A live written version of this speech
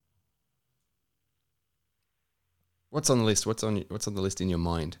What's on the list? What's on the list in your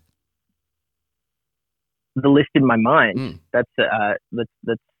mind? The list in my mind. Mm. That's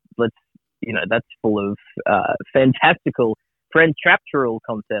that's full of fantastical French-traptural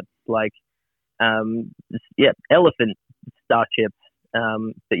concepts like elephant starships.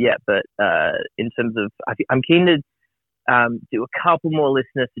 But in terms of, I'm keen to do a couple more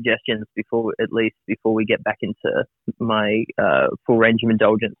listener suggestions before we get back into my full range of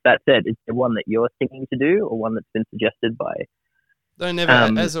indulgence. That said, is there one that you're thinking to do, or one that's been suggested by? No, never.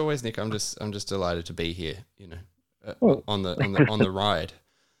 As always, Nick, I'm just delighted to be here. On the ride.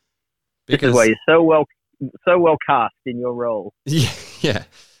 Because, this is why you're so well cast in your role. Yeah,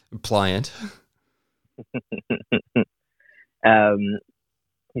 pliant.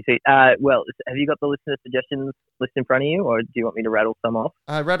 You see, well, have you got the listener suggestions list in front of you, or do you want me to rattle some off?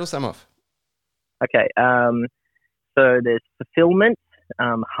 Rattle some off. Okay. So there's fulfillment,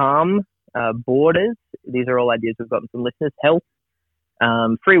 harm, borders. These are all ideas we've gotten from listeners. Health,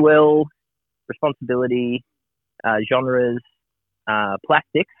 free will, responsibility, genres,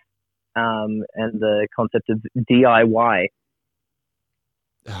 plastics, and the concept of DIY.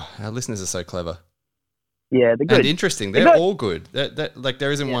 Oh, our listeners are so clever. Yeah, they're good. And interesting. They're all good. That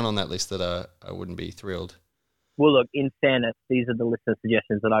there isn't one on that list that I wouldn't be thrilled. Well, look, in fairness, these are the listener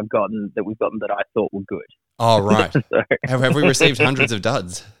suggestions that we've gotten that I thought were good. Oh, right. So. Have we received hundreds of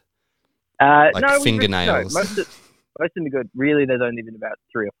duds? No, fingernails. Most of them are good. Really, there's only been about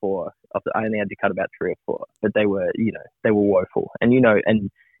 3 or 4. I only had to cut about 3 or 4, but they were woeful. And and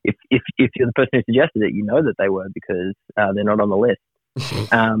if you're the person who suggested it, you know that they were, because they're not on the list.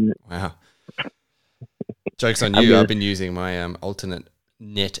 Wow. Joke's on you. I've been using my alternate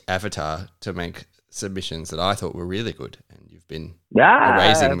net avatar to make submissions that I thought were really good, and you've been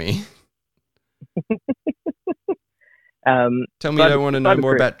erasing me. Tell me you don't want to know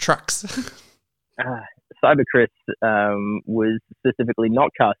more about trucks. Cyber Chris was specifically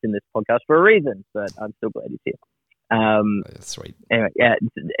not cast in this podcast for a reason, but I'm still glad he's here. Sweet. Anyway,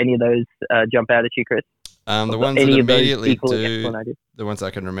 any of those jump out at you, Chris? The ones that immediately do, the ones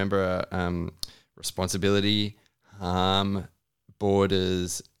I can remember are responsibility, harm,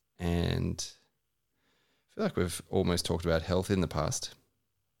 borders, and I feel like we've almost talked about health in the past.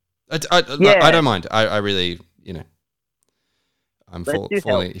 I don't mind. I really, I'm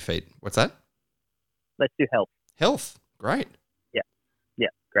falling at your feet. What's that? Let's do health. Health. Great. Yeah,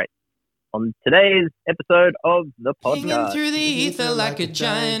 great. On today's episode of the podcast. Hanging through the ether like a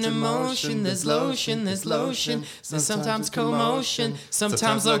giant emotion. There's lotion, there's sometimes commotion,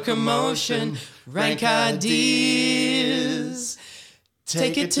 sometimes locomotion. Rank ideas.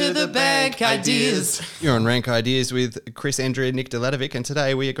 Take it to the bank, ideas. You're on Rank Ideas with Chris, Andrea, Nick Delatovic, and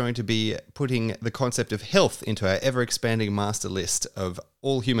today we are going to be putting the concept of health into our ever-expanding master list of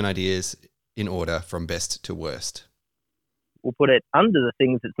all human ideas in order from best to worst. We'll put it under the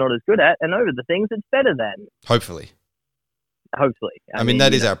things it's not as good at and over the things it's better than. Hopefully. I mean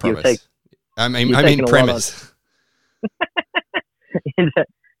that is our promise. I mean premise.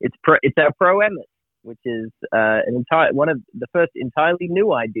 It's our proemis, which is one of the first entirely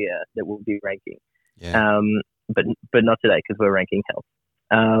new idea that we'll be ranking. Yeah. But not today, because we're ranking health.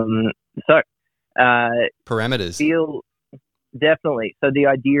 Parameters. Definitely. So the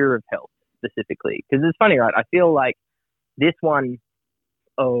idea of health specifically, because it's funny, right? I feel like this one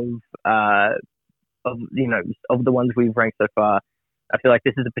of the ones we've ranked so far, I feel like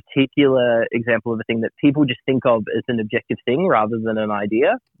this is a particular example of a thing that people just think of as an objective thing rather than an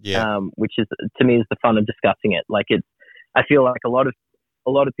idea. Yeah. Which is, to me, is the fun of discussing it. Like I feel like a lot of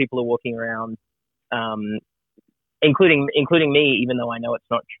people are walking around, including me, even though I know it's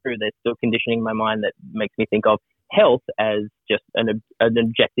not true. They're still conditioning my mind that makes me think of health as just an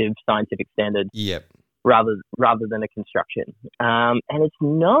objective scientific standard. Yep. Rather than a construction. And it's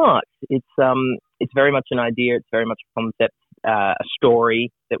not. It's very much an idea. It's very much a concept, a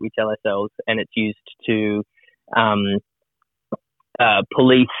story that we tell ourselves, and it's used to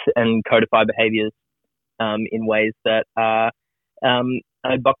police and codify behaviors in ways that are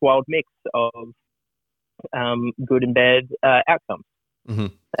a buck-wild mix of good and bad outcomes.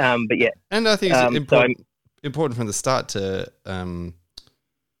 Mm-hmm. But yeah. And I think it's important from the start to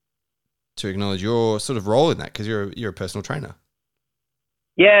acknowledge your sort of role in that, because you're a personal trainer.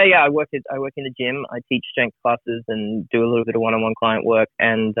 Yeah. I work in a gym. I teach strength classes and do a little bit of one-on-one client work,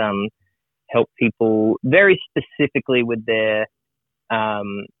 and help people very specifically with their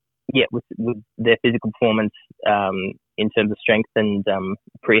with their physical performance in terms of strength and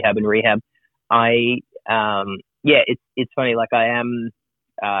prehab and rehab. It's funny. Like I am,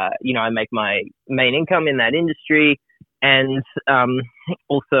 I make my main income in that industry, and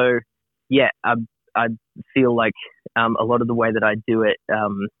also. Yeah, I feel like a lot of the way that I do it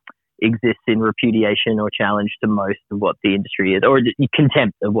exists in repudiation or challenge to most of what the industry is, or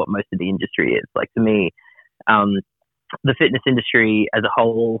contempt of what most of the industry is. Like, to me, the fitness industry as a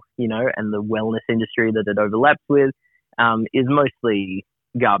whole, you know, and the wellness industry that it overlaps with, is mostly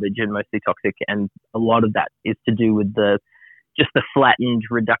garbage and mostly toxic, and a lot of that is to do with the flattened,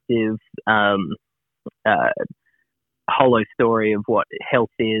 reductive, hollow story of what health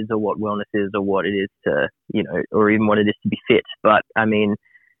is, or what wellness is, or what it is to, you know, or even what it is to be fit. But I mean,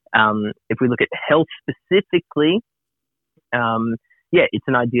 if we look at health specifically, it's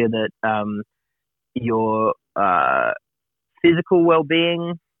an idea that your physical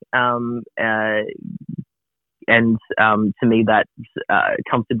well-being, and to me that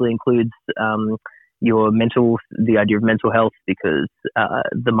comfortably includes the idea of mental health, because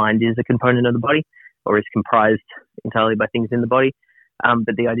the mind is a component of the body, or is comprised entirely by things in the body.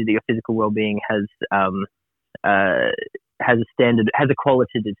 But the idea that your physical well-being has a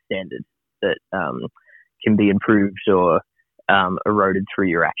qualitative standard that can be improved or eroded through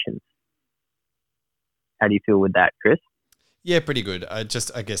your actions. How do you feel with that, Chris? Yeah, pretty good. I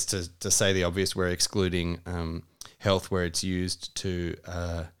guess to say the obvious, we're excluding health where it's used to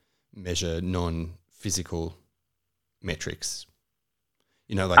measure non-physical metrics.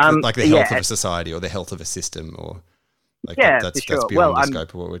 You know, like the health of a society or the health of a system, or like that's beyond the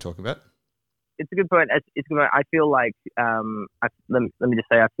scope of what we're talking about. It's a good point. I feel like let me just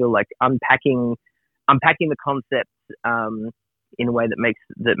say, I feel like unpacking the concept in a way that makes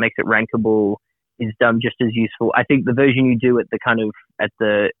it rankable is done just as useful. I think the version you do at the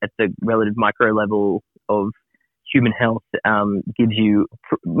relative micro level of human health gives you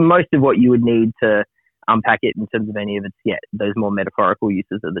most of what you would need to unpack it in terms of any of those more metaphorical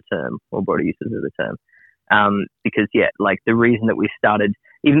uses of the term, or broader uses of the term. Because like the reason that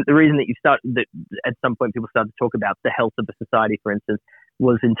at some point people started to talk about the health of a society, for instance,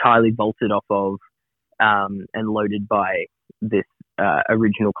 was entirely bolted off of and loaded by this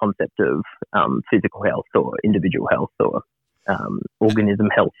original concept of physical health, or individual health, or organism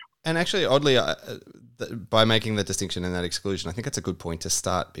health. And actually, oddly, by making that distinction and that exclusion, I think that's a good point to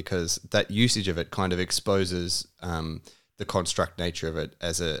start, because that usage of it kind of exposes the construct nature of it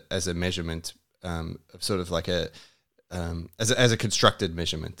as a measurement, of sort of like as a constructed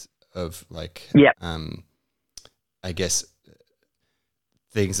measurement of like, I guess,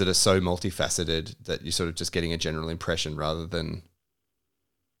 things that are so multifaceted that you're sort of just getting a general impression rather than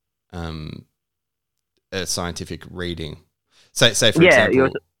a scientific reading. Say for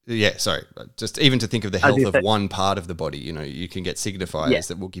example, just even to think of the health of one part of the body, you know, you can get signifiers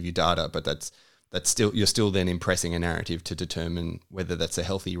that will give you data, but that's still, you're still then impressing a narrative to determine whether that's a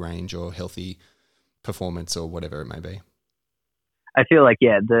healthy range or healthy performance or whatever it may be. I feel like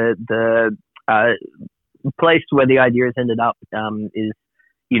the place where the idea has ended up is,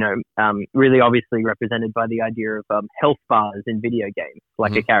 you know, really obviously represented by the idea of health bars in video games,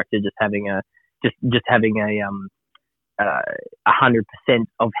 like a character just having a 100%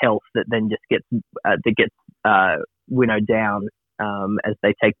 of health that then just gets winnowed down as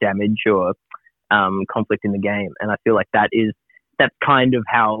they take damage or conflict in the game. And I feel like that's kind of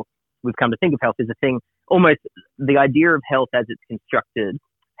how we've come to think of health as a thing. Almost the idea of health as it's constructed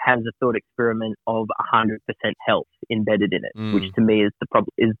has a thought experiment of 100% health embedded in it, which to me is the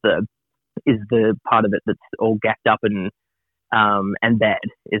part of it that's all gacked up and bad.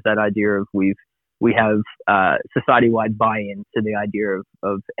 Is that idea of we have society-wide buy-in to the idea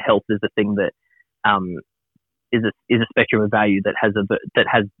of health as a thing that is a spectrum of value that has a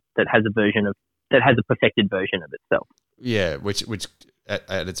perfected version of itself. Yeah, which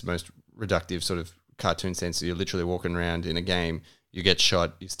at its most reductive sort of cartoon sense, you're literally walking around in a game, you get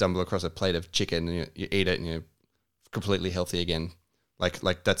shot, you stumble across a plate of chicken, and you eat it, and you're completely healthy again. Like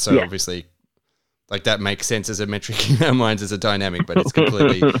that's so obviously, like that makes sense as a metric in our minds as a dynamic, but it's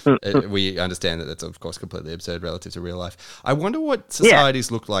completely, we understand that that's of course completely absurd relative to real life. I wonder what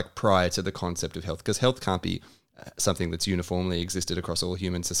societies looked like prior to the concept of health, because health can't be something that's uniformly existed across all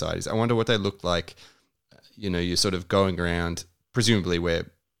human societies. I wonder what they looked like. You know, you're sort of going around, presumably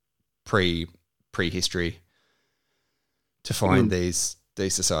we're prehistory to find these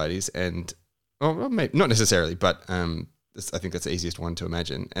societies, and well, maybe not necessarily, but I think that's the easiest one to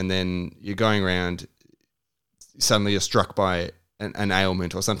imagine. And then you're going around, suddenly you're struck by an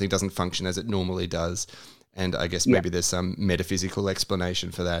ailment or something doesn't function as it normally does, and I guess maybe there's some metaphysical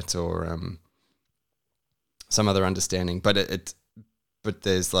explanation for that, or some other understanding. But but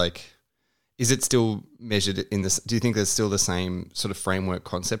there's like, is it still measured in this? Do you think there's still the same sort of framework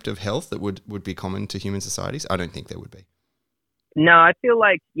concept of health that would be common to human societies? I don't think there would be. No, I feel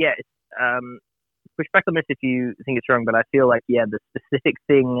like push back on this if you think it's wrong, but I feel like, the specific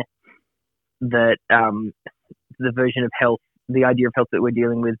thing that the version of health, the idea of health that we're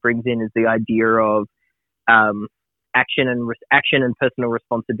dealing with brings in is the idea of action and personal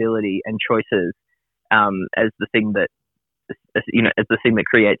responsibility and choices as the thing that, as the thing that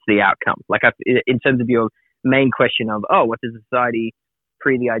creates the outcome. Like, in terms of your main question of, what does society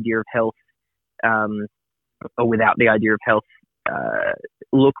pre the idea of health or without the idea of health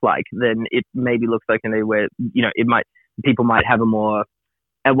look like, then it maybe looks like in a way where, people might have a more,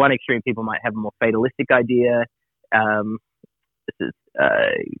 at one extreme, people might have a more fatalistic idea. This is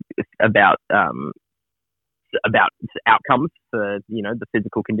about outcomes for, the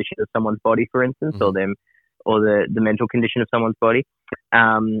physical condition of someone's body, for instance, or the mental condition of someone's body.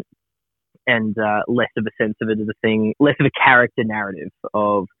 And less of a sense of it as a thing, less of a character narrative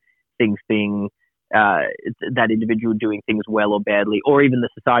of things being that individual doing things well or badly, or even the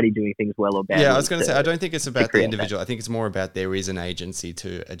society doing things well or badly. Yeah, I was going to say, I don't think it's about the individual. That. I think it's more about there is an agency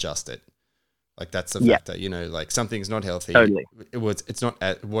to adjust it. Like, that's the factor, like something's not healthy. Totally. It's not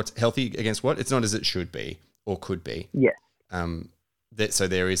what's healthy against what? It's not as it should be or could be. Yeah. So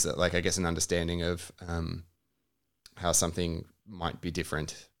there is, like, I guess, an understanding of how something might be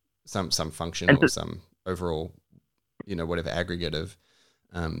different, some function or some overall, whatever aggregate of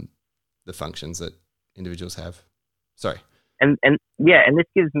the functions that individuals have. Sorry. And this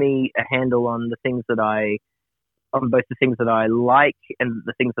gives me a handle on the things that on both the things that I like and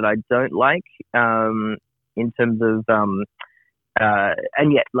the things that I don't like, in terms of,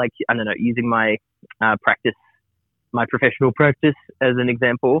 and yet, like, I don't know, using my practice, my professional practice as an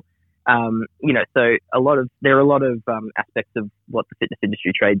example. So there are a lot of aspects of what the fitness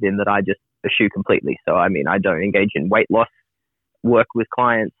industry trades in that I just eschew completely. So, I mean, I don't engage in weight loss work with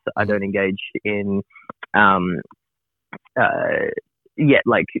clients. I don't engage in,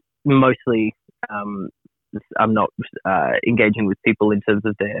 mostly, I'm not engaging with people in terms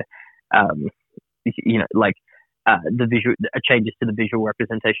of their, the visual changes to the visual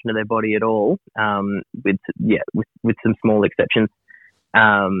representation of their body at all, with some small exceptions.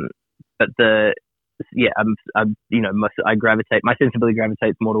 But my sensibility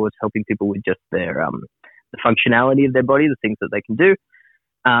gravitates more towards helping people with just their, the functionality of their body, the things that they can do.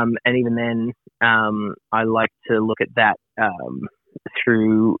 And even then, I like to look at that,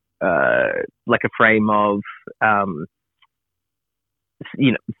 through, like a frame of,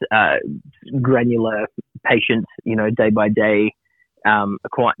 granular patient, day by day,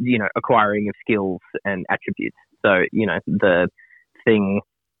 acquiring of skills and attributes. So, the thing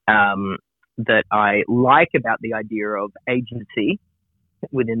that I like about the idea of agency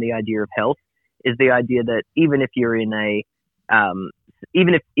within the idea of health is the idea that even if you're in a,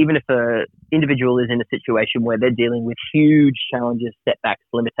 even if a individual is in a situation where they're dealing with huge challenges, setbacks,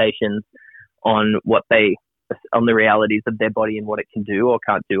 limitations on on the realities of their body and what it can do or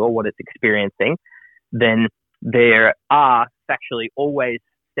can't do or what it's experiencing, then there are factually always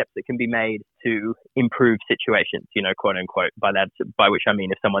steps that can be made to improve situations, quote unquote. By which I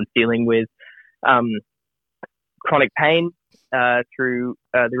mean, if someone's dealing with chronic pain through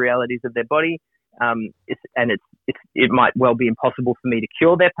the realities of their body, it might well be impossible for me to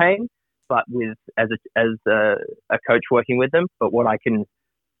cure their pain, but as a coach working with them. But what I can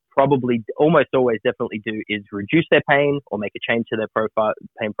probably almost always definitely do is reduce their pain or make a change to their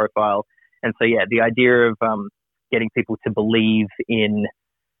pain profile. And so, the idea of getting people to believe in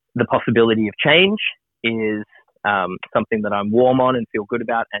the possibility of change is something that I'm warm on and feel good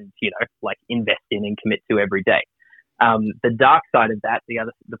about and, invest in and commit to every day. The dark side of that,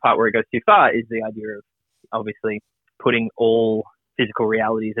 the part where it goes too far, is the idea of obviously putting all physical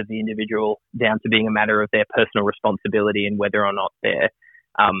realities of the individual down to being a matter of their personal responsibility and whether or not they're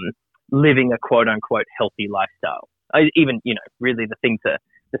living a quote unquote healthy lifestyle. Really the thing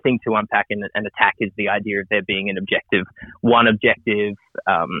to unpack and attack is the idea of there being an objective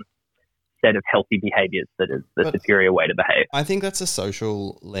set of healthy behaviors that is the superior way to behave. I think that's a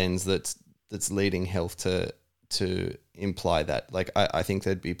social lens that's leading health to imply that. Like, I think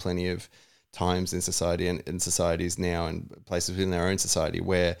there'd be plenty of times in society and in societies now and places within their own society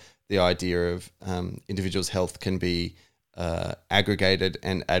where the idea of individuals' health can be aggregated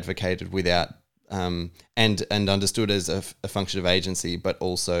and advocated without and understood as a function of agency, but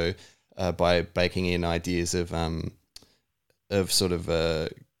also by baking in ideas of sort of a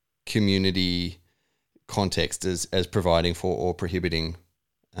community context as providing for or prohibiting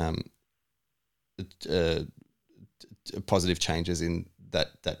positive changes in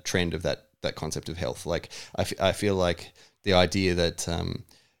that trend of that concept of health. Like, I feel like the idea that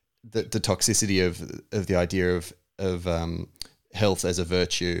the toxicity of the idea of health as a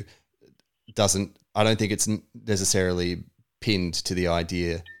virtue doesn't I don't think it's necessarily pinned to the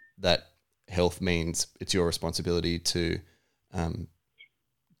idea that health means it's your responsibility to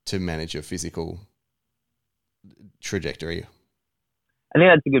manage your physical trajectory. I think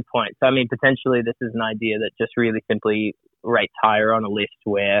that's a good point. So, I mean, potentially this is an idea that just really simply rates higher on a list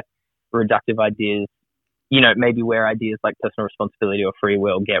where reductive ideas, maybe where ideas like personal responsibility or free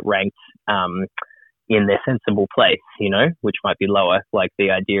will get ranked in their sensible place, which might be lower, like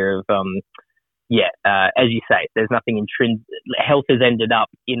the idea of, as you say, there's nothing intrinsic. Health has ended up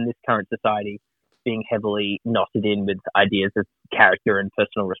in this current society being heavily knotted in with ideas of character and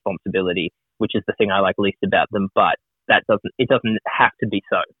personal responsibility, which is the thing I like least about them, but it doesn't have to be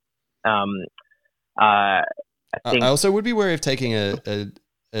so. I also would be wary of taking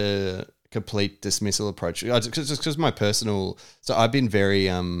a complete dismissal approach, just because my personal. So I've been very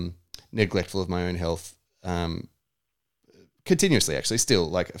neglectful of my own health, continuously. Actually, still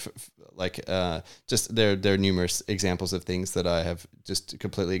just there are numerous examples of things that I have just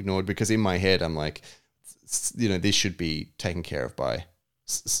completely ignored because in my head I'm like, this should be taken care of by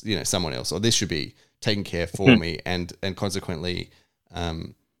someone else, or this should be taken care for me, and consequently,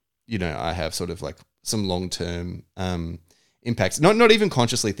 I have sort of like some long-term impacts. Not even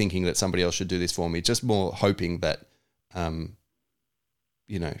consciously thinking that somebody else should do this for me, just more hoping that,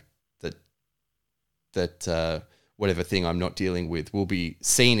 that whatever thing I'm not dealing with will be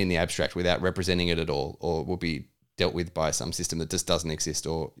seen in the abstract without representing it at all, or will be dealt with by some system that just doesn't exist,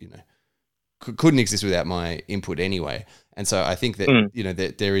 or couldn't exist without my input anyway. And so I think that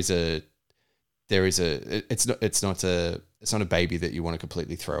that it's not a baby that you want to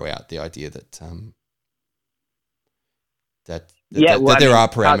completely throw out. The idea that there are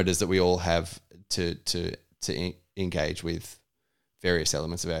parameters that we all have to engage with various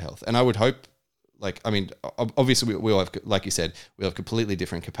elements of our health. And I would hope, obviously we all have, like you said, we have completely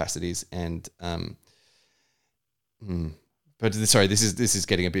different capacities, and but sorry, this is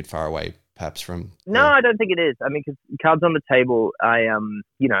getting a bit far away, perhaps from. No, I don't think it is. I mean, because cards on the table, I'm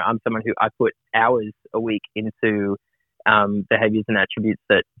someone who I put hours a week into behaviors and attributes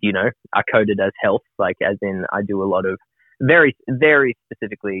that are coded as health, like as in I do a lot of very, very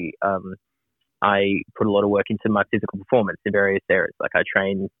specifically. I put a lot of work into my physical performance in various areas. Like I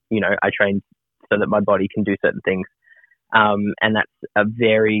train so that my body can do certain things, and that's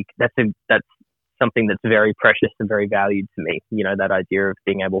something that's very precious and very valued to me. That idea of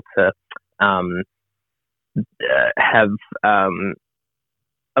being able to have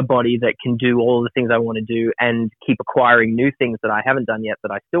a body that can do all the things I want to do and keep acquiring new things that I haven't done yet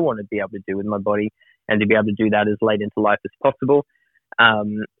that I still want to be able to do with my body, and to be able to do that as late into life as possible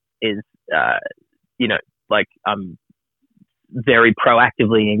is I'm very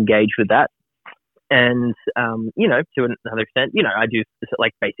proactively engaged with that. And, to another extent, I do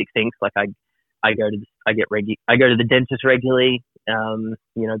like basic things. Like I go to the dentist regularly,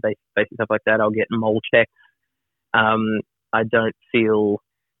 basic stuff like that. I'll get mole checks. I don't feel,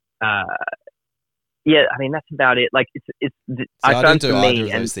 that's about it. Like I don't do either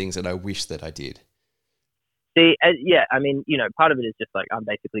of those things, and I wish that I did. See, part of it is just like I'm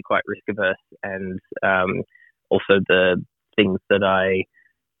basically quite risk averse, and also the things that I,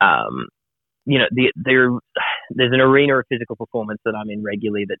 there's an arena of physical performance that I'm in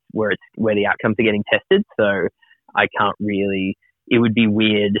regularly that's where the outcomes are getting tested. So I can't really. It would be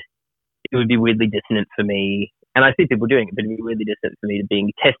weird. It would be weirdly dissonant for me, and I see people doing it, but it'd be weirdly dissonant for me to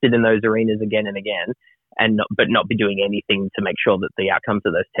being tested in those arenas again and again, and not be doing anything to make sure that the outcomes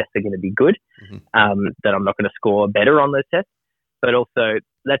of those tests are going to be good. Mm-hmm. That I'm not going to score better on those tests. But also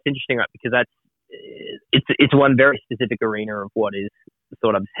that's interesting, right? Because it's one very specific arena of what is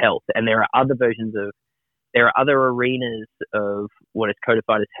thought of as health, and there are other arenas of what is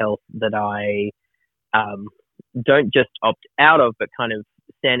codified as health that I don't just opt out of, but kind of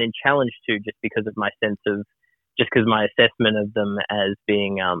stand in challenge to, just because of my assessment of them as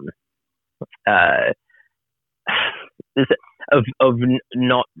being of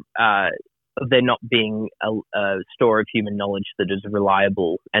there not being a store of human knowledge that is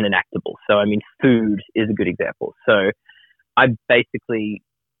reliable and enactable. So, I mean, food is a good example. So I basically,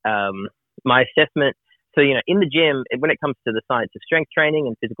 my assessment, so, in the gym, when it comes to the science of strength training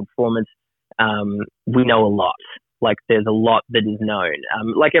and physical performance, we know a lot. Like, there's a lot that is known.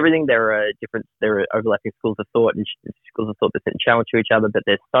 Like everything, there are overlapping schools of thought and schools of thought that sit in challenge to each other, but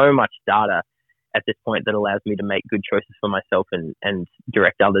there's so much data at this point that allows me to make good choices for myself and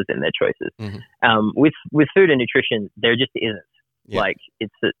direct others in their choices. Mm-hmm. With food and nutrition, there just isn't. Yeah. Like,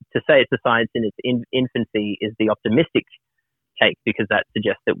 to say it's a science in its infancy is the optimistic take, because that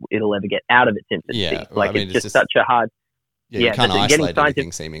suggests that it'll ever get out of its infancy. Yeah, it's just such a hard. Yeah, you can't isolate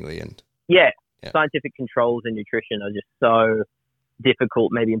anything seemingly, and yeah, scientific controls in nutrition are just so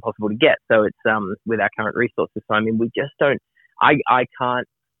difficult, maybe impossible to get. So it's with our current resources. So I mean, we just don't. I can't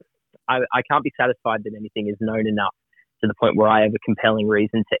be satisfied that anything is known enough to the point where I have a compelling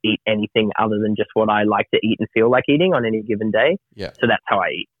reason to eat anything other than just what I like to eat and feel like eating on any given day. Yeah. So that's how I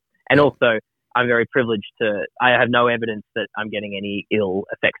eat. And also, I'm very privileged I have no evidence that I'm getting any ill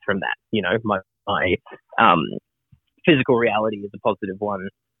effects from that. You know, my physical reality is a positive one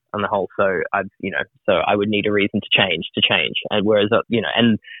on the whole. So so I would need a reason to change. And whereas,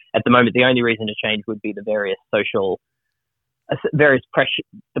 and at the moment, the only reason to change would be the various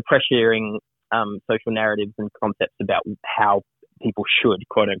pressuring social narratives and concepts about how people should,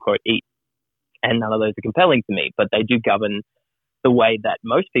 quote unquote, eat. And none of those are compelling to me, but they do govern the way that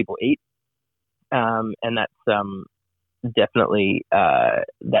most people eat. And that's definitely,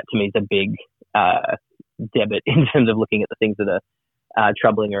 that to me is a big debit in terms of looking at the things that are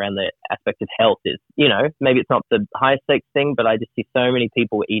troubling around the aspect of health. Is, maybe it's not the highest stakes thing, but I just see so many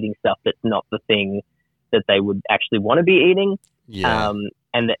people eating stuff that's not the thing that they would actually want to be eating. Yeah.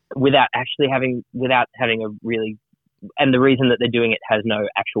 And that without having a really, and the reason that they're doing it has no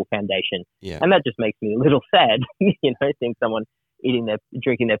actual foundation. Yeah. And that just makes me a little sad, seeing someone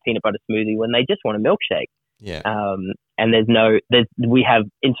drinking their peanut butter smoothie when they just want a milkshake. Yeah. And we have,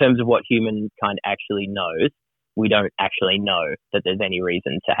 in terms of what humankind actually knows, we don't actually know that there's any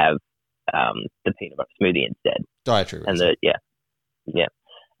reason to have the peanut butter smoothie instead. Dietary reason. And yeah.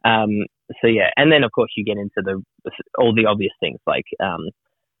 So yeah, and then of course you get into all the obvious things like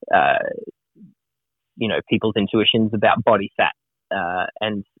people's intuitions about body fat,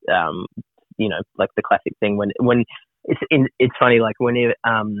 and like the classic thing when it's funny, like when you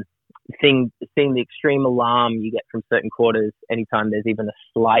seeing the extreme alarm you get from certain quarters anytime there's even a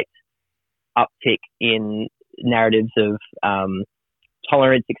slight uptick in narratives of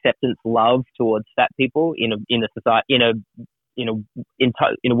tolerance, acceptance, love towards fat people in a society,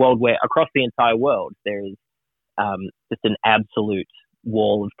 in a world where across the entire world there is just an absolute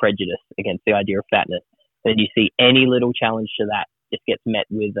wall of prejudice against the idea of fatness. And you see any little challenge to that just gets met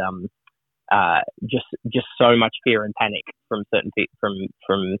with just so much fear and panic from certain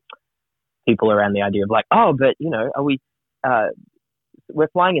from people around the idea of like, oh, but are we we're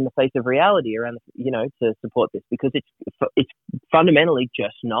flying in the face of reality around to support this because it's fundamentally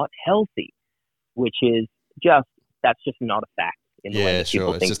just not healthy, which is that's just not a fact. In the way that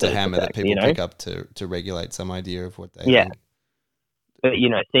sure. It's just a hammer that people pick up to regulate some idea of what they think. But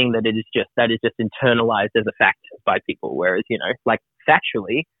seeing that that is just internalized as a fact by people, whereas like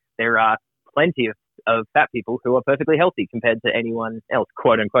factually there are plenty of fat people who are perfectly healthy compared to anyone else,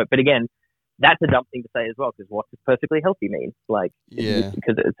 quote unquote. But again, that's a dumb thing to say as well, because what does perfectly healthy mean? Like,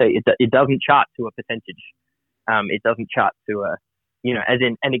 because it doesn't chart to a percentage. It doesn't chart to a, as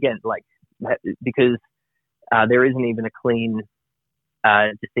in, and again, like, because there isn't even a clean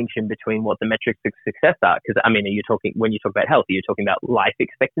distinction between what the metrics of success are. Because I mean, when you talk about health, are you talking about life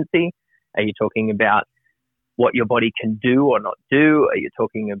expectancy? Are you talking about what your body can do or not do? Are you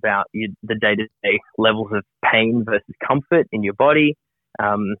talking about the day-to-day levels of pain versus comfort in your body?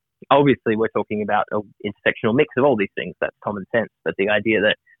 Obviously, we're talking about an intersectional mix of all these things. That's common sense. But the idea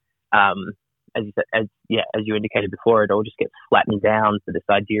that, as you said, as you indicated before, it all just gets flattened down to this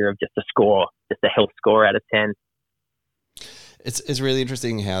idea of just a score, just a health score out of 10. It's really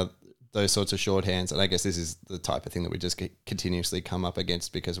interesting how those sorts of shorthands, and I guess this is the type of thing that we just continuously come up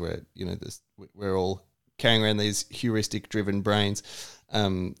against because we're all carrying around these heuristic-driven brains.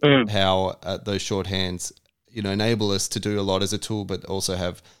 How those shorthands, enable us to do a lot as a tool, but also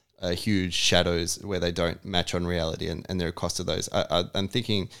have huge shadows where they don't match on reality, and there are costs to those. I'm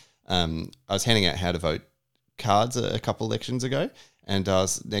thinking, I was handing out how to vote cards a couple elections ago, and I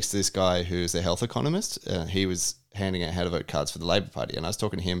was next to this guy who's a health economist. He was handing out how to vote cards for the Labor Party, and I was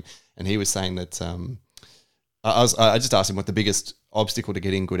talking to him, and he was saying that I just asked him what the biggest obstacle to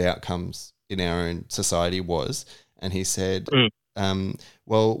getting good outcomes in our own society was, and he said,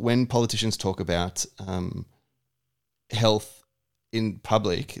 well, when politicians talk about health in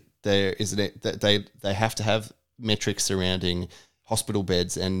public, they have to have metrics surrounding hospital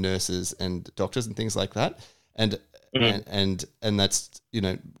beds and nurses and doctors and things like that, and that's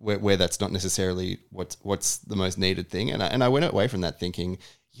where that's not necessarily what's the most needed thing, and I went away from that thinking,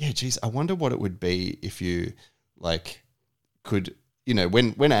 I wonder what it would be if you could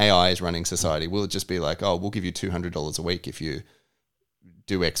when AI is running society, will it just be like, oh, we'll give you $200 a week if you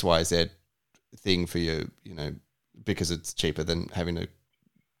do XYZ thing for you, because it's cheaper than having to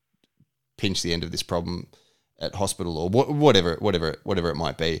pinch the end of this problem at hospital or whatever it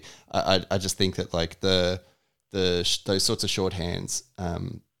might be. I just think that like those sorts of shorthands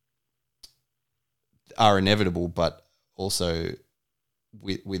are inevitable, but also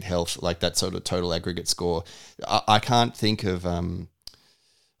with health, like that sort of total aggregate score. I can't think of a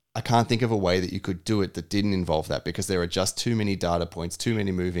way that you could do it that didn't involve that, because there are just too many data points, too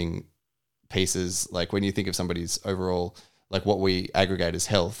many moving pieces. Like when you think of somebody's overall, like what we aggregate as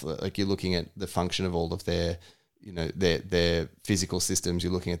health, like you're looking at the function of all of their, you know, their physical systems,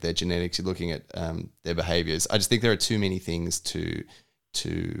 you're looking at their genetics, you're looking at their behaviors. I just think there are too many things to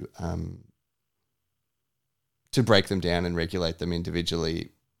break them down and regulate them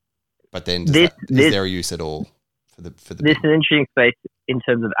individually. But then is there a use at all for the this is an interesting space in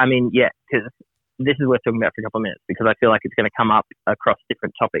terms of, I mean, yeah, because this is worth talking about for a couple of minutes, because I feel like it's going to come up across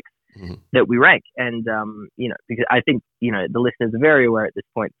different topics that we rank. And, you know, because I think, you know, the listeners are very aware at this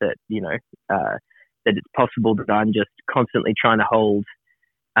point that, you know, that it's possible that I'm just constantly trying to hold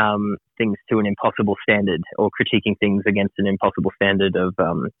things to an impossible standard, or critiquing things against an impossible standard of,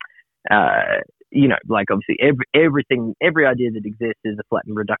 you know, like obviously every idea that exists is a flat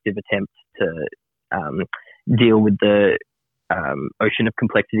and reductive attempt to deal with the ocean of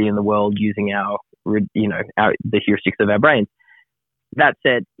complexity in the world using the heuristics of our brains. That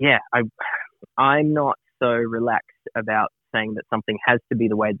said, yeah, I'm not so relaxed about saying that something has to be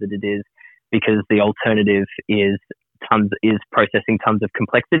the way that it is, because the alternative is processing tons of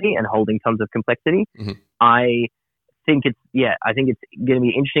complexity and holding tons of complexity. Mm-hmm. I think it's going to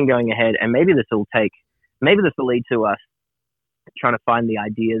be interesting going ahead, and maybe this will lead to us trying to find the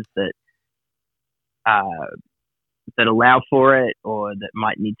ideas that allow for it, or that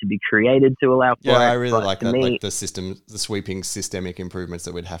might need to be created to allow for it. Yeah, I really like that, like the sweeping systemic improvements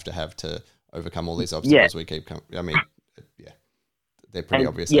that we'd have to overcome all these obstacles we keep coming. I mean, yeah, they're pretty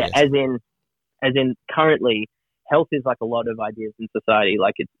obvious. Yeah, as in currently, health is like a lot of ideas in society.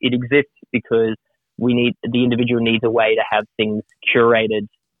 Like it exists because the individual needs a way to have things curated,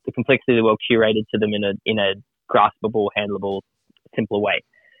 the complexity of the world curated to them in a graspable, handleable, simpler way.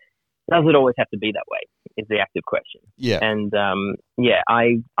 Does it always have to be that way is the active question. Yeah. And,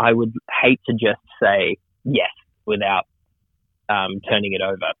 I would hate to just say yes without turning it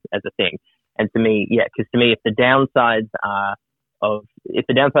over as a thing. And to me, if the downsides of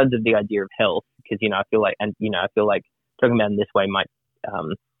the idea of health, because, you know, I feel like talking about it in this way might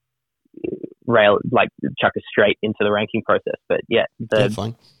chuck us straight into the ranking process. But yeah,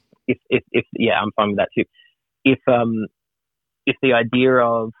 fine. If I'm fine with that too. If the idea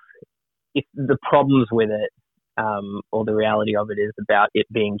of, if the problems with it, or the reality of it is about it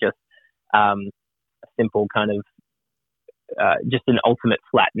being just a simple kind of just an ultimate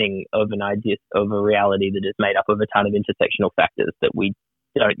flattening of an idea of a reality that is made up of a ton of intersectional factors that we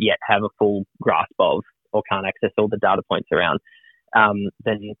don't yet have a full grasp of, or can't access all the data points around,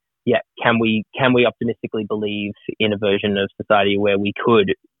 then can we optimistically believe in a version of society where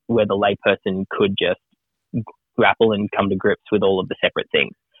the layperson could just grapple and come to grips with all of the separate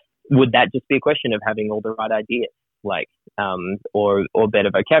things? Would that just be a question of having all the right ideas, like, or better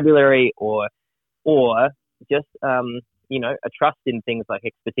vocabulary, or just, you know, a trust in things like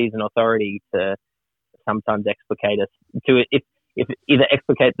expertise and authority to sometimes explicate us, to if either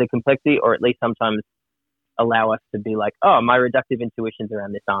explicate the complexity, or at least sometimes allow us to be like, oh, my reductive intuitions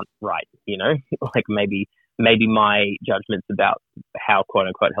around this aren't right, you know, like maybe my judgments about how quote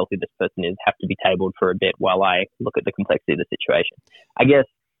unquote healthy this person is have to be tabled for a bit while I look at the complexity of the situation. I guess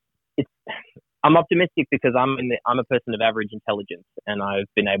I'm optimistic because I'm a person of average intelligence, and I've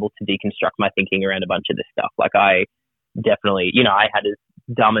been able to deconstruct my thinking around a bunch of this stuff. Like I definitely, you know, I had as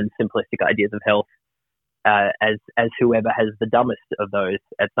dumb and simplistic ideas of health as whoever has the dumbest of those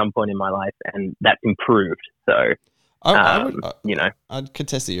at some point in my life, and that's improved. So, you know, I'd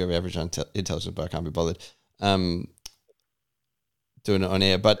contest that you have average intelligence, but I can't be bothered doing it on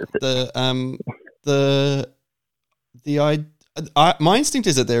air. But my instinct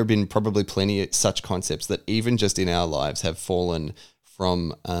is that there have been probably plenty of such concepts that even just in our lives have fallen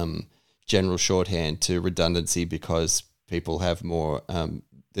from general shorthand to redundancy, because people have more,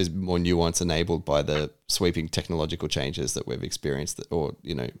 there's more nuance enabled by the sweeping technological changes that we've experienced, or,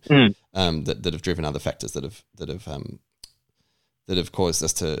 you know, that have driven other factors that have caused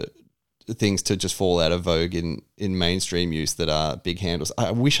us to things to just fall out of vogue in mainstream use that are big handles.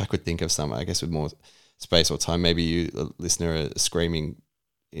 I wish I could think of some, I guess, with more space or time. Maybe you, listener, are screaming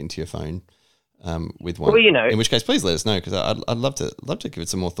into your phone with one. Well, you know, in which case, please let us know, because I'd love to give it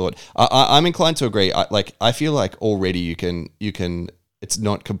some more thought. I'm inclined to agree. I feel like already you can. It's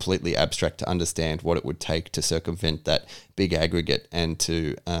not completely abstract to understand what it would take to circumvent that big aggregate, and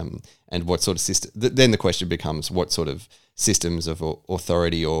to and what sort of system. Then the question becomes, what sort of systems of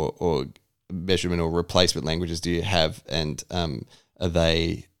authority or measurement or replacement languages do you have, and are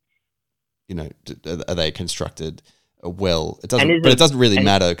they are they constructed well? It doesn't, but it doesn't really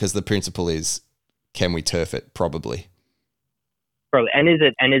matter because the principle is, can we turf it? Probably. And is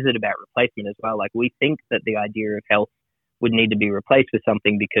it about replacement as well? Like, we think that the idea of health would need to be replaced with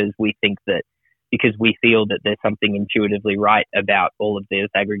something because we feel that there's something intuitively right about all of those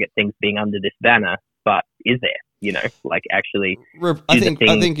aggregate things being under this banner. But is there? Like, actually, I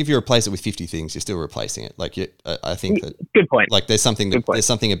think if you replace it with 50 things, you're still replacing it. Like, I think that. Good point. Like, there's something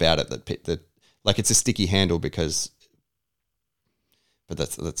about it that like, it's a sticky handle because. But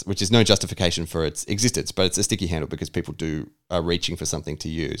that's which is no justification for its existence, but it's a sticky handle because people are reaching for something to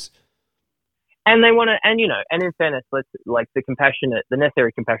use. And they want to, and in fairness, the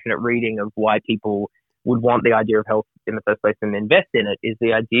necessary compassionate reading of why people would want the idea of health in the first place and invest in it is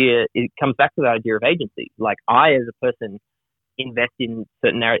the idea. It comes back to the idea of agency. Like, I, as a person, invest in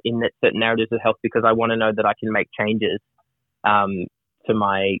certain narratives of health because I want to know that I can make changes to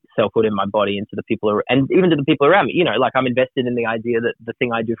my selfhood in my body and to the people and even to the people around me. Like, I'm invested in the idea that the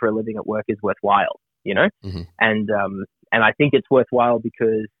thing I do for a living at work is worthwhile. Mm-hmm. And I think it's worthwhile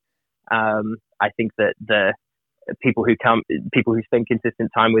because I think that the people who spend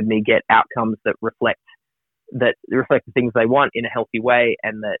consistent time with me get outcomes that reflect the things they want in a healthy way,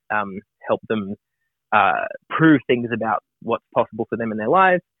 and that help them prove things about what's possible for them in their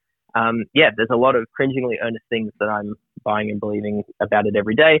lives. There's a lot of cringingly earnest things that I'm buying and believing about it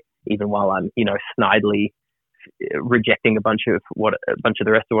every day, even while I'm, snidely rejecting a bunch of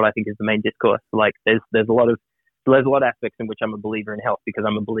the rest of what I think is the main discourse. Like, there's a lot of aspects in which I'm a believer in health because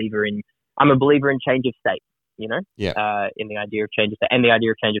I'm a believer in change of state, in the idea of change of state, and the idea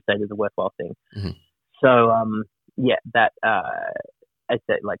of change of state is a worthwhile thing. Mm-hmm. So, I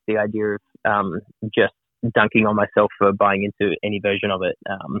say, like, the idea of just dunking on myself for buying into any version of it,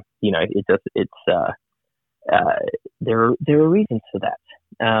 there are reasons for that.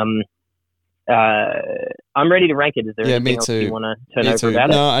 I'm ready to rank it. Is there anything else you want to turn over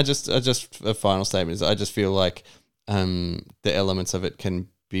about it? No, I just a final statement is I just feel like the elements of it can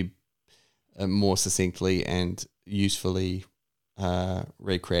be more succinctly and usefully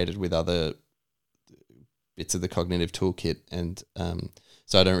recreated with other bits of the cognitive toolkit, and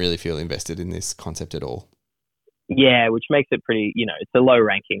so I don't really feel invested in this concept at all. Yeah, which makes it pretty, it's a low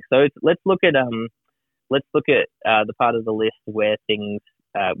ranking. So let's look at the part of the list where things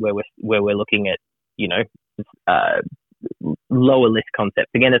where we're looking at lower list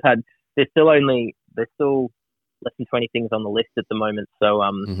concepts. Again, there's still less than 20 things on the list at the moment. So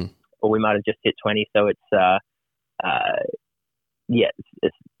mm-hmm. or we might have just hit 20. So it's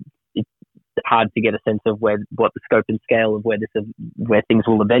hard to get a sense of what the scope and scale of where things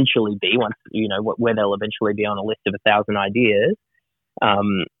will eventually be once, where they'll eventually be on a list of 1,000 ideas.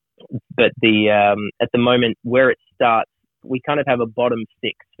 But at the moment where it starts, we kind of have a bottom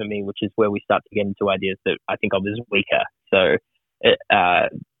 6 for me, which is where we start to get into ideas that I think of as weaker. So,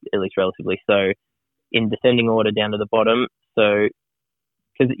 at least relatively. So, in descending order down to the bottom. So,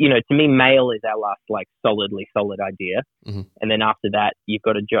 because to me, male is our last solid idea, mm-hmm. and then after that, you've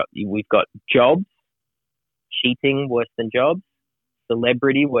got we've got jobs, cheating worse than jobs,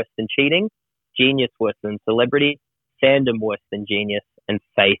 celebrity worse than cheating, genius worse than celebrity, fandom worse than genius, and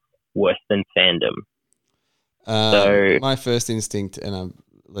faith worse than fandom. So my first instinct, and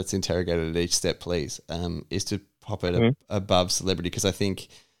let's interrogate it at each step, please, is to pop it mm-hmm. above celebrity, because I think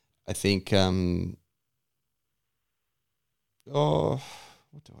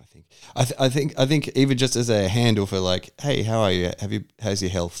what do I think? I think even just as a handle for hey, how are you? How's your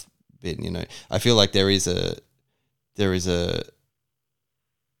health been? I feel like there is a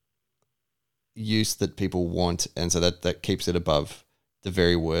use that people want, and so that keeps it above the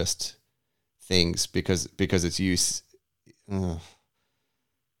very worst things because its use. Yeah,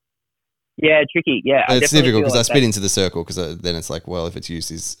 tricky. Yeah, it's difficult because I spit into the circle, because then it's like, well, if its use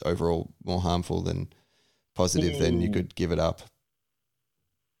is overall more harmful than positive, then you could give it up.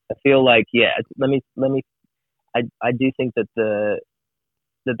 I feel like, I do think that the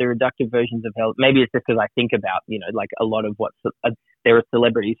reductive versions of health, maybe it's just because I think about, a lot of there are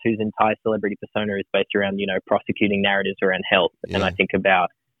celebrities whose entire celebrity persona is based around, prosecuting narratives around health. Yeah. And I think about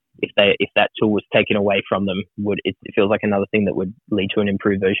if that tool was taken away from them, it feels like another thing that would lead to an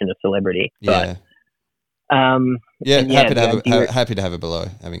improved version of celebrity. Yeah. But, happy to have it below,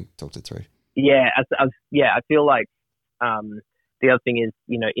 having talked it through. Yeah. I feel like, the other thing is,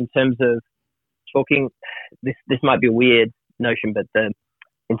 in terms of talking, this might be a weird notion, but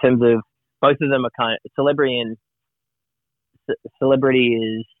in terms of both of them are kind of celebrity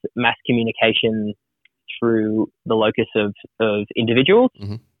is mass communication through the locus of individuals,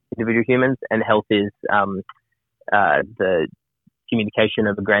 mm-hmm. individual humans, and health is the communication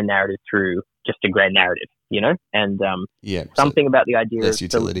of a grand narrative through just a grand narrative, and something about the idea less of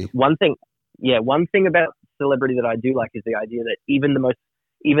utility. One thing about celebrity that I do like is the idea that even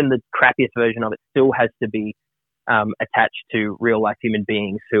the crappiest version of it still has to be attached to real life human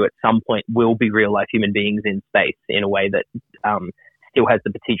beings who at some point will be real life human beings in space in a way that still has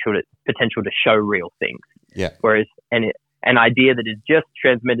the potential to show real things. Yeah. Whereas an idea that is just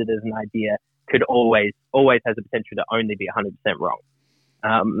transmitted as an idea could always has the potential to only be 100% wrong.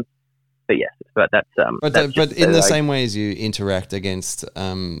 But yes, but that's but in the same way as you interact against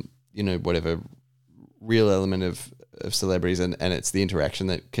whatever real element of celebrities, and it's the interaction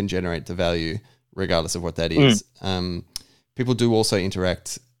that can generate the value regardless of what that is. People do also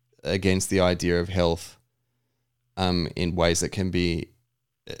interact against the idea of health in ways that can be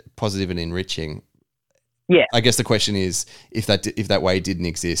positive and enriching. Yeah. I guess the question is, if that way didn't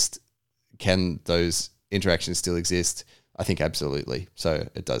exist, can those interactions still exist? I think absolutely. So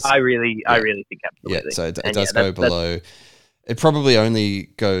it does. I really think absolutely. Yeah, so it does go below. It probably only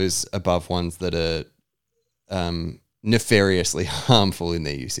goes above ones that are nefariously harmful in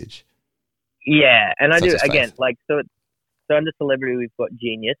their usage. Yeah, and I do again, like so under celebrity we've got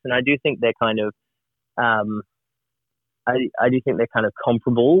genius, and I do think they're kind of I do think they're kind of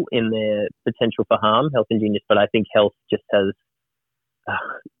comparable in their potential for harm, health and genius, but I think health just has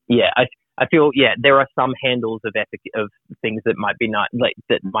I feel there are some handles of things that might be not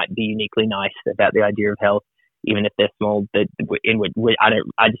that might be uniquely nice about the idea of health, even if they're small. That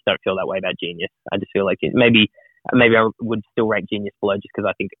I just don't feel that way about genius. I just feel like maybe I would still rank genius below just because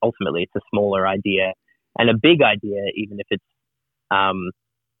I think ultimately it's a smaller idea and a big idea, even if it's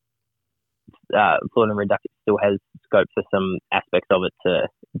flawed and reductive, still has scope for some aspects of it to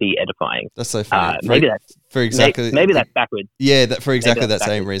be edifying. That's so funny. Maybe that's backwards. Yeah, for exactly that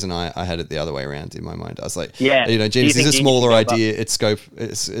same reason, I had it the other way around in my mind. I was like, genius is a smaller idea. Its scope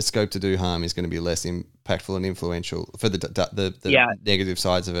to do harm is going to be less impactful and influential for the negative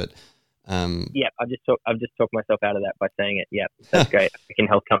sides of it. I've just talked myself out of that by saying it. Yeah, that's great.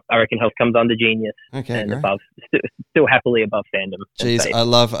 I reckon health comes under genius. Okay, and great. Above, still happily above fandom. Jeez, I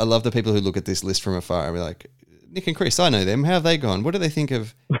love the people who look at this list from afar and be like, Nick and Chris, I know them. How have they gone? What do they think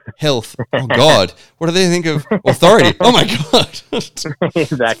of health? Oh God, what do they think of authority? Oh my God.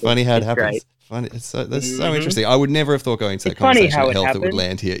 Exactly. Funny how it it's happens. Great. Funny. That's so interesting. I would never have thought going into that conversation that health that would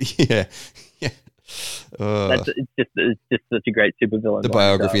land here. Yeah. It's just such a great supervillain. The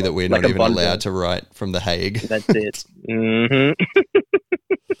biography that we're not even allowed to write from The Hague. That's it. Mm-hmm.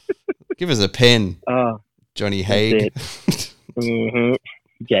 Give us a pen, Johnny Hague. Mm-hmm.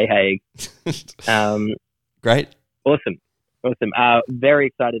 J Hague. Great. Awesome. Very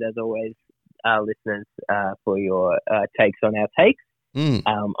excited as always, listeners, for your takes on our takes.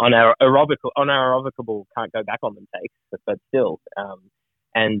 On our irrevocable can't go back on them takes, but still.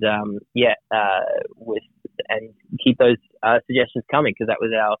 And keep those suggestions coming, because that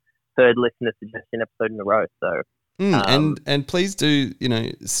was our third listener suggestion episode in a row. So and please do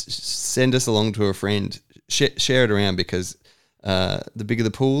send us along to a friend, share it around, because the bigger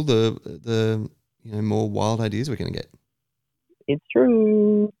the pool, the more wild ideas we're going to get. It's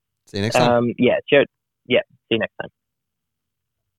true. See you next time. Sure. Yeah. See you next time.